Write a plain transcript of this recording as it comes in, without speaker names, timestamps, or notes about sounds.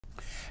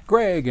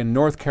Greg in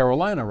North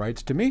Carolina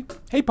writes to me,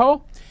 "Hey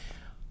Paul,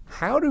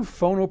 how do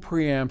phono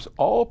preamps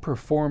all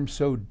perform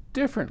so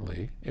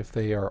differently if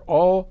they are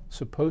all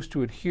supposed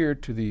to adhere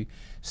to the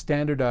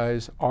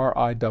standardized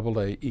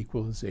RIAA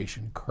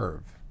equalization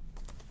curve?"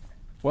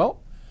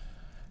 Well,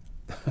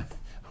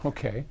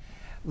 okay,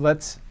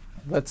 let's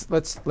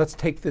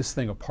take this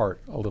thing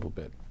apart a little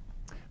bit.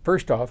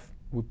 First off,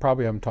 we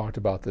probably haven't talked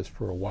about this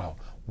for a while.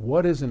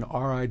 What is an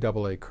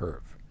RIAA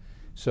curve?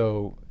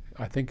 So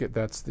I think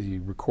that's the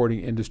Recording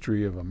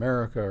Industry of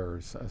America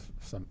or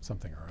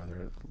something or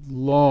other. A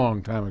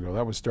long time ago.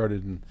 That was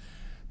started in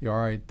the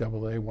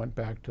RIAA, went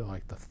back to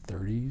like the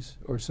 30s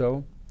or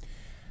so.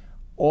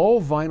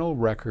 All vinyl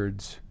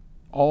records,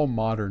 all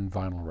modern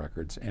vinyl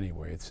records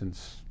anyway,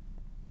 since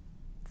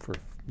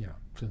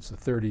the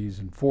 30s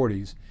and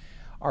 40s,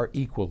 are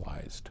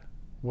equalized.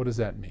 What does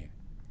that mean?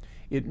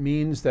 It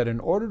means that in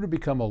order to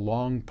become a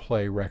long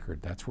play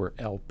record, that's where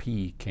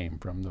LP came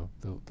from,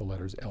 the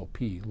letters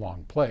LP,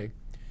 long play,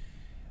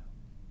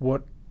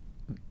 what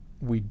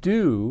we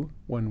do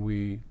when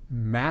we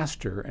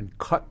master and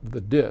cut the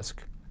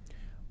disc,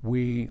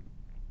 we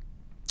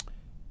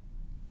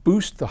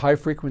boost the high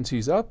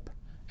frequencies up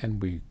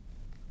and we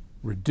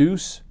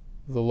reduce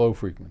the low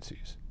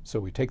frequencies. So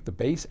we take the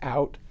bass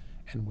out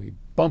and we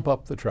bump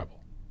up the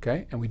treble,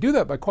 okay? And we do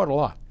that by quite a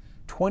lot,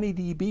 20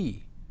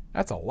 dB.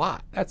 That's a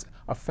lot. That's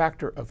a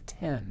factor of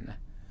 10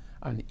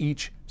 on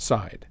each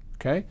side,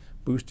 okay?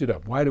 Boost it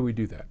up. Why do we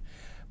do that?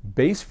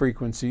 Bass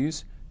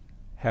frequencies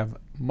have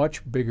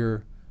much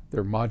bigger,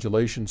 their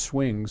modulation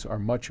swings are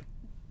much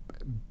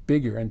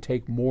bigger and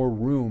take more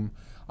room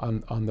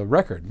on the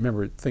record.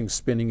 Remember, things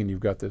spinning and you've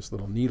got this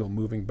little needle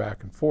moving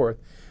back and forth.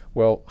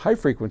 Well, high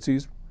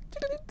frequencies,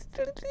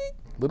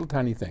 little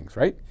tiny things,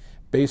 right?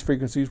 Bass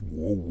frequencies,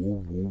 woo,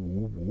 woo, woo,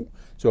 woo, woo.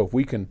 So if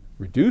we can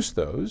reduce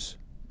those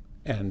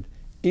and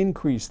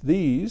increase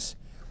these,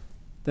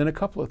 then a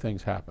couple of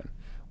things happen.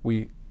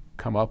 We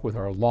come up with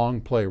our long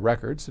play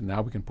records, and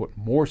now we can put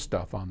more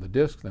stuff on the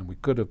disc than we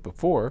could have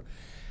before.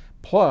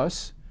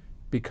 Plus,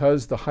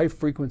 because the high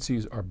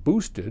frequencies are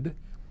boosted,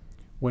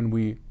 when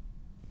we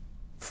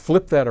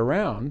flip that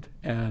around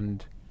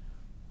and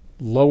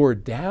lower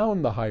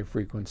down the high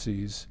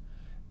frequencies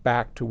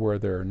back to where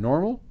they're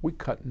normal, we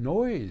cut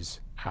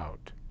noise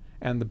out.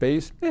 And the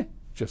bass,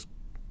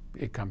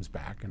 it comes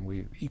back and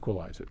we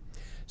equalize it.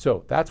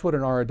 So that's what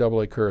an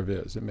RIAA curve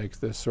is. It makes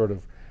this sort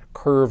of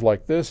curve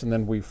like this, and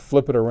then we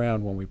flip it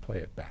around when we play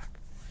it back.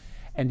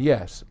 And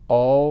yes,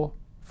 all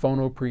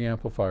phono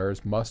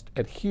preamplifiers must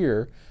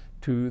adhere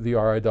to the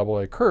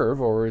RIAA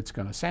curve or it's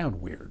going to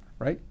sound weird,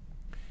 right?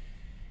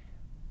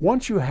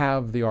 Once you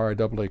have the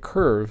RIAA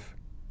curve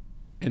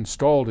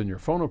installed in your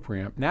phono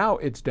preamp, now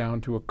it's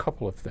down to a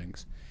couple of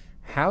things.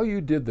 How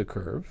you did the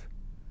curve,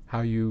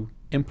 how you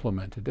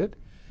implemented it,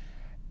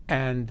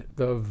 and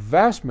the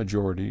vast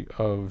majority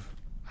of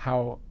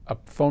how a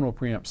phono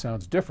preamp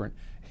sounds different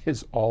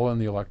is all in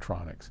the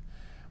electronics.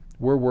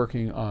 We're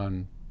working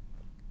on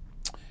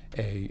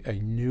a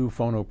new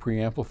phono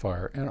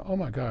preamplifier, and oh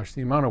my gosh,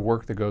 the amount of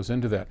work that goes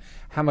into that.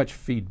 How much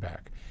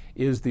feedback?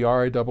 Is the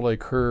RIAA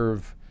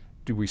curve,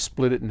 do we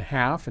split it in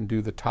half and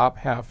do the top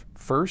half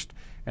first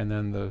and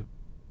then the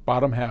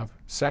bottom half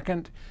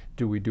second?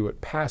 Do we do it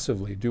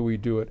passively? Do we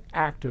do it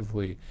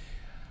actively?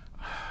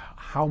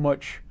 How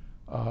much,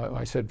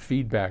 I said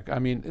feedback, I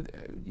mean,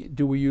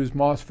 do we use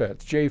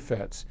MOSFETs,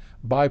 JFETs,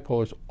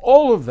 bipolars?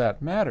 All of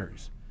that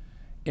matters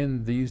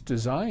in these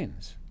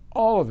designs.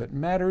 All of it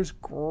matters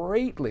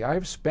greatly.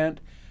 I've spent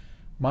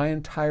my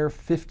entire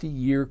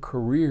 50-year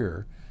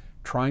career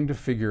trying to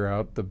figure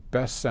out the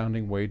best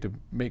sounding way to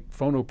make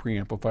phono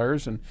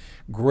preamplifiers, and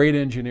great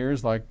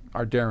engineers like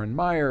our Darren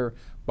Meyer,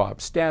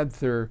 Bob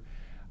Stadther,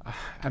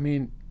 I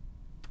mean,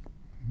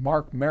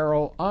 Mark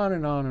Merrill, on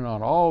and on and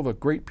on, all the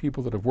great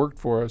people that have worked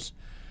for us,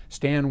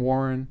 Stan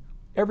Warren,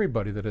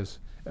 everybody that has,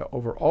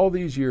 over all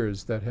these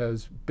years that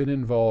has been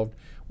involved,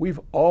 we've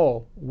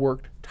all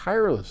worked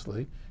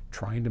tirelessly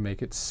trying to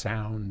make it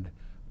sound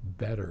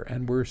better,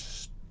 and we're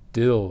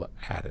still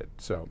at it.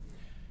 So,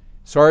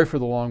 sorry for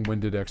the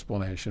long-winded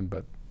explanation,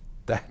 but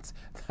that's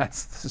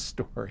the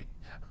story.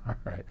 All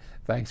right,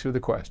 thanks for the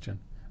question.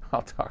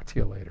 I'll talk to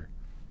you later.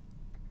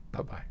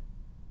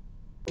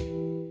 Bye-bye.